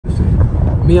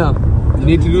Mia, you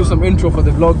need to do some intro for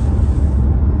the vlog.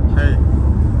 Hey.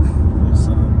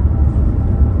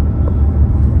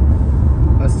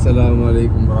 Assalamu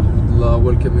alaikum warahmatullah.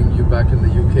 Welcoming you back in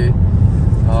the UK.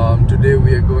 Today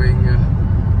we are going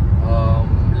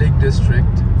Lake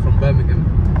District from Birmingham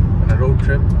on a road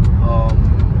trip.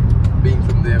 Being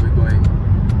from there, we're going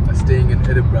staying in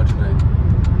Edinburgh tonight.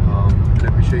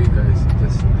 Let me show you guys the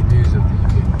views of the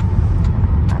UK.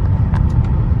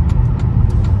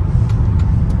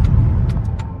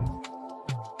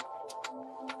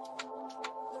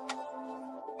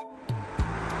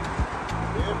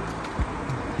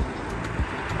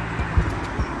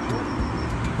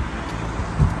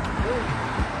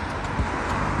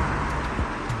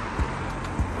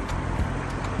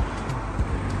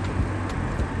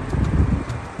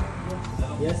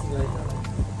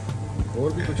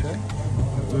 और भी कुछ है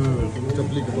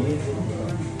चपली के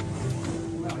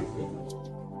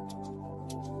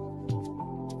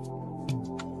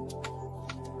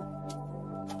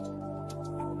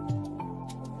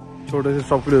छोटे से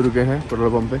stop के लिए रुके हैं पेट्रोल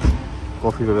पंप पे,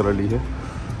 कॉफ़ी वगैरह ली है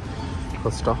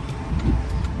फर्स्टा।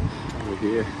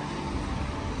 देखिए,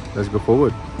 लेट्स गो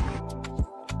फॉरवर्ड।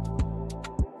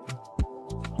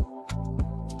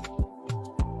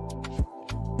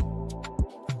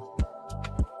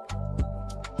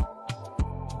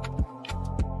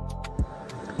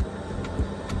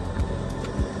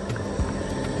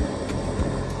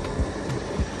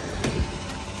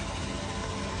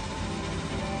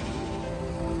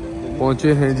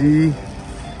 पहुँचे हैं जी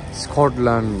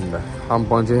स्कॉटलैंड। हम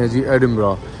पहुँचे हैं जी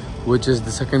Edinburgh, which is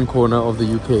the second corner of the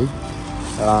UK,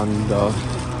 and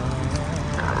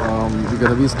we're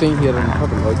gonna be staying here in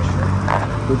Travelodge,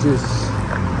 which is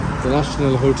the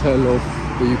national hotel of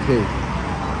the UK.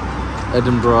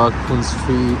 Edinburgh, Queen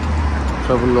Street,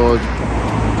 Travelodge.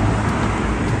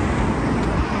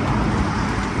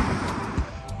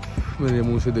 मेरे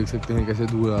मुंह से देख सकते हैं कैसे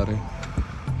धुएं आ रहे हैं।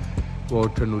 बहुत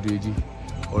ठंड हो रही है जी,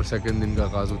 और सेकंड दिन का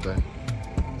आगाज़ होता है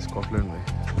स्कॉटलैंड में।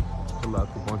 तो रात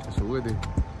को पहुँच के सो गए थे,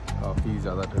 काफ़ी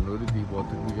ज़्यादा ठंड हो रही थी, बहुत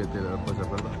ठंड भी कहते हैं बचा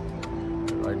पड़ा।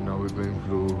 Right now we are going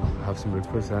to have some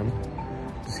breakfast and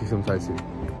to C some sightseeing.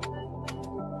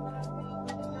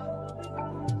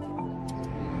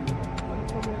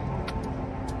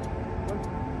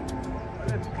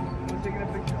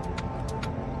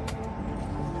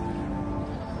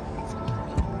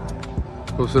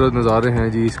 खूबसूरत नज़ारे हैं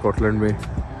जी स्कॉटलैंड में।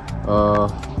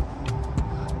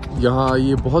 यहाँ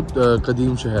ये बहुत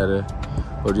कदीम शहर है,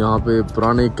 और यहाँ पे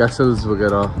पुराने कैसल्स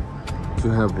वगैरह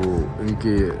जो हैं वो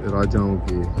इनके राजाओं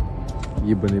के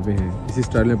ये बने हुए हैं। इसी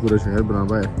स्टाइल में पूरा शहर बना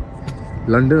हुआ है।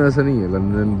 लंदन ऐसा नहीं है,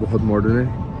 लंदन बहुत मॉडर्न है,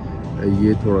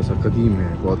 ये थोड़ा सा कदीम है,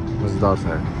 बहुत मज़ेदार सा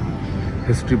है।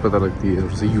 हिस्ट्री पता लगती है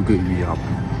उससे यूके की यहाँ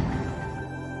पर।